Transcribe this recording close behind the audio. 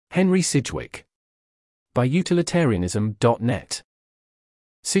Henry Sidgwick. By Utilitarianism.net.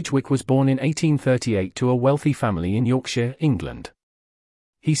 Sidgwick was born in 1838 to a wealthy family in Yorkshire, England.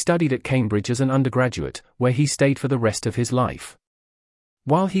 He studied at Cambridge as an undergraduate, where he stayed for the rest of his life.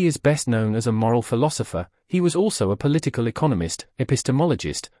 While he is best known as a moral philosopher, he was also a political economist,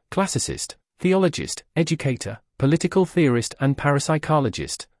 epistemologist, classicist, theologist, educator, political theorist and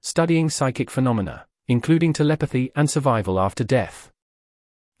parapsychologist, studying psychic phenomena, including telepathy and survival after death.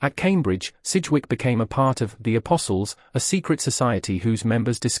 At Cambridge, Sidgwick became a part of the Apostles, a secret society whose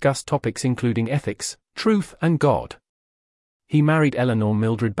members discussed topics including ethics, truth and God. He married Eleanor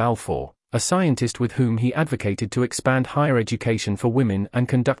Mildred Balfour, a scientist with whom he advocated to expand higher education for women and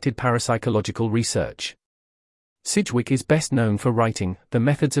conducted parapsychological research. Sidgwick is best known for writing The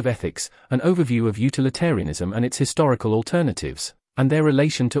Methods of Ethics, an overview of utilitarianism and its historical alternatives, and their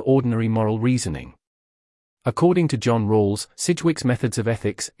relation to ordinary moral reasoning. According to John Rawls, Sidgwick's Methods of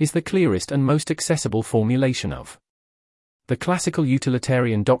Ethics is the clearest and most accessible formulation of the classical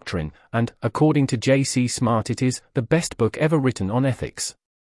utilitarian doctrine, and, according to J.C. Smart, it is the best book ever written on ethics.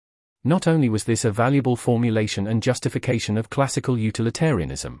 Not only was this a valuable formulation and justification of classical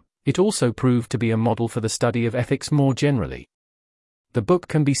utilitarianism, it also proved to be a model for the study of ethics more generally. The book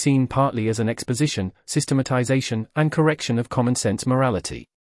can be seen partly as an exposition, systematization, and correction of common-sense morality.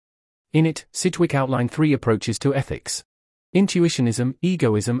 In it, Sidgwick outlined three approaches to ethics: intuitionism,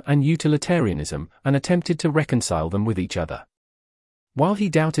 egoism, and utilitarianism, and attempted to reconcile them with each other. While he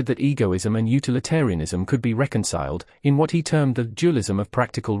doubted that egoism and utilitarianism could be reconciled, in what he termed the dualism of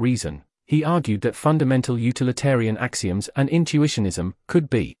practical reason, he argued that fundamental utilitarian axioms and intuitionism could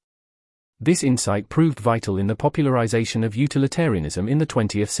be. This insight proved vital in the popularization of utilitarianism in the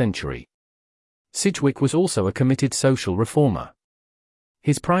 20th century. Sidgwick was also a committed social reformer.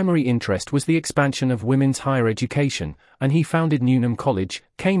 His primary interest was the expansion of women's higher education, and he founded Newnham College,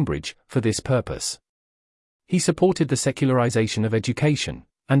 Cambridge, for this purpose. He supported the secularization of education,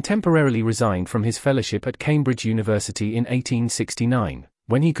 and temporarily resigned from his fellowship at Cambridge University in 1869,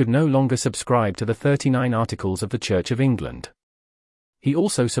 when he could no longer subscribe to the 39 Articles of the Church of England. He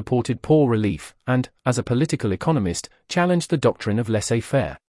also supported poor relief, and, as a political economist, challenged the doctrine of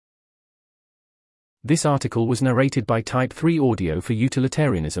laissez-faire. This article was narrated by Type 3 Audio for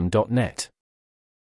Utilitarianism.net.